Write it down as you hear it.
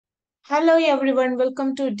Hello everyone,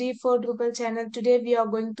 welcome to D4Drupal channel. Today we are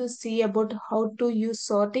going to see about how to use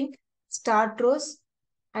sorting, start rows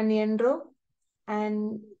and end row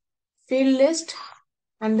and field list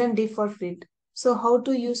and then default field. So how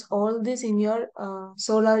to use all this in your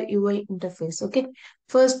Solr UI interface. Okay,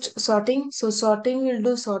 first sorting. So sorting will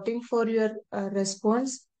do sorting for your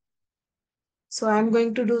response. So I'm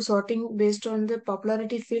going to do sorting based on the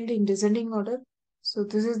popularity field in descending order. So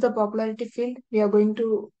this is the popularity field. We are going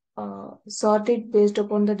to sort it based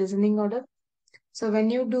upon the descending order. So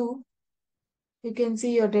when you do, you can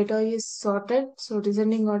see your data is sorted. So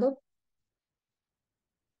descending order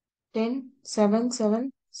 10, 7,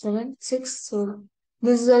 7, 7, 6. So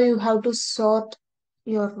this is how you have to sort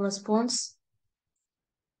your response.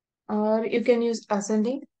 Or you can use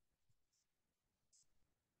ascending.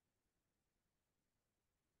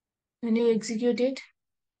 When you execute it,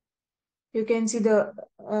 you can see the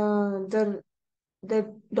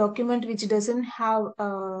document which doesn't have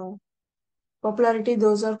popularity,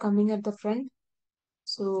 those are coming at the front.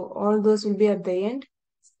 So all those will be at the end.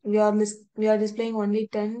 We are displaying only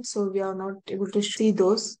 10, so we are not able to see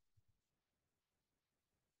those.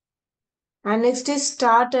 And next is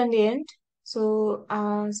start and end. So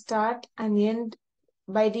start and end,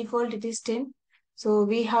 by default it is 10. So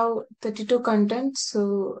we have 32 contents,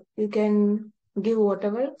 so you can give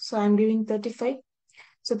whatever. So I'm giving 35.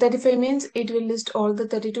 So 35 means it will list all the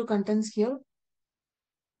 32 contents here.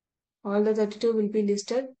 All the 32 will be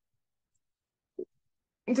listed.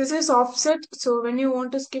 This is offset. So when you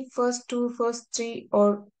want to skip first two, first three,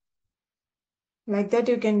 or like that,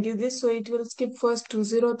 you can give this. So it will skip first to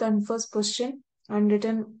zeroth and first position and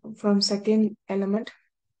return from second element.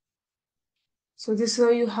 So this is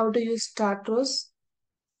how you have to use start rows.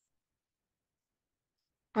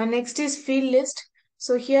 And next is field list.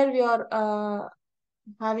 So here we are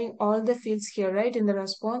having all the fields here, right, in the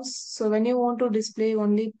response. So when you want to display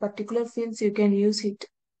only particular fields, you can use it.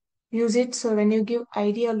 Use it. So when you give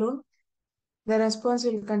ID alone, the response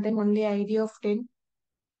will contain only ID of 10.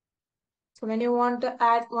 So when you want to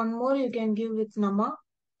add one more, you can give with menu,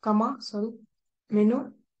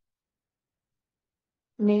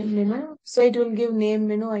 name menu. So it will give name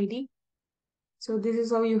menu ID. So this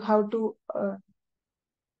is how you have to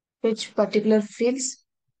fetch particular fields.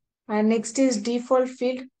 And next is default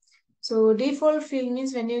field. So default field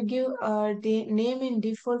means when you give the name in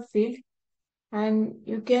default field, and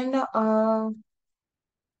you can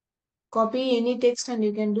copy any text and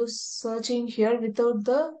you can do searching here without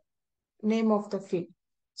the name of the field.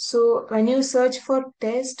 So when you search for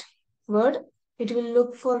test word, it will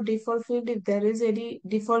look for default field. If there is any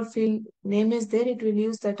default field name is there, it will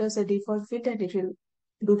use that as a default field and it will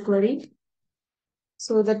do query.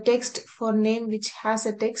 So the text for name which has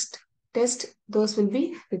a text test, those will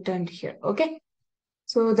be returned here. Okay.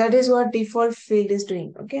 So that is what default field is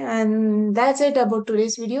doing. Okay. And that's it about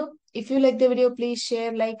today's video. If you like the video, please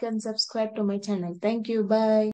share, like, and subscribe to my channel. Thank you. Bye.